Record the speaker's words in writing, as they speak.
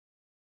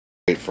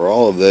For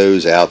all of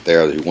those out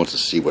there who want to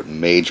see what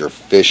major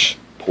fish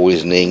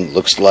poisoning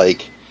looks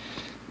like,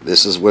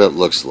 this is what it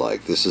looks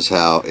like. This is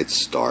how it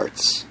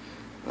starts.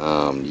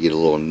 You get a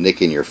little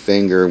nick in your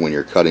finger when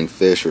you're cutting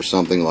fish or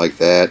something like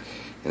that,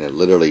 and it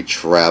literally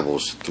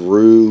travels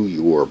through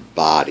your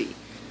body.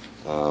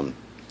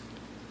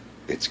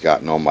 It's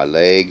gotten on my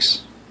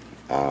legs.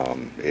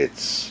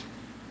 It's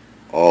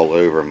all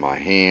over my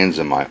hands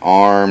and my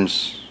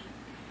arms.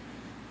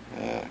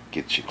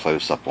 Get you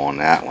close up on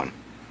that one.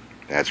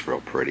 That's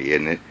real pretty,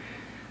 isn't it?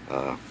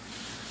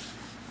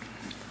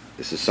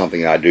 This is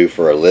something I do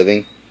for a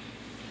living.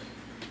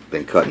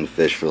 Been cutting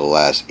fish for the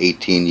last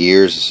 18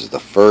 years. This is the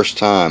first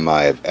time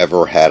I have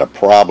ever had a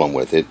problem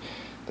with it.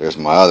 There's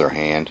my other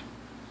hand.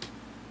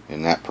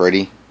 Isn't that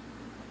pretty?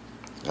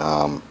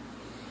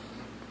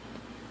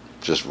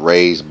 Just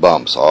raised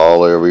bumps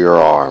all over your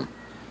arm.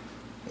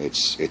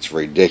 It's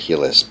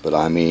ridiculous, but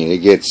I mean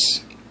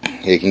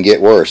it can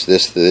get worse.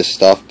 This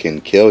stuff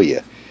can kill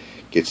you.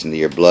 Gets into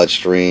your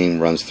bloodstream,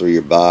 runs through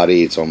your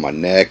body. It's on my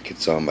neck,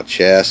 it's on my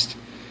chest,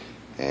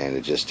 and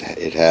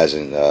it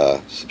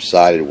hasn't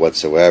subsided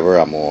whatsoever.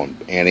 I'm on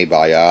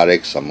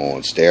antibiotics, I'm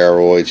on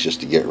steroids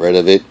just to get rid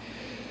of it.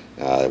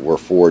 We're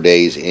 4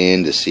 days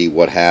in to see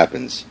what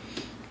happens.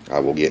 I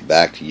will get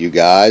back to you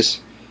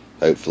guys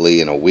hopefully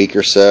in a week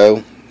or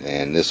so,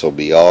 and this will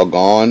be all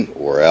gone,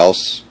 or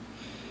else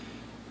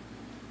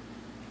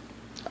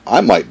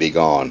I might be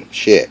gone.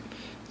 Shit,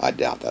 I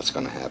doubt that's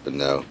going to happen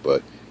though,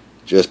 but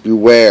just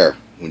beware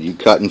when you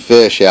cutting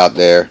fish out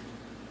there.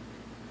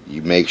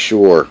 You make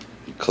sure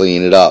you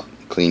clean it up,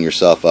 clean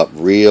yourself up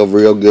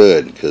real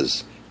good,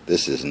 because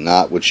this is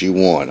not what you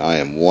want. I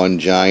am one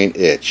giant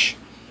itch.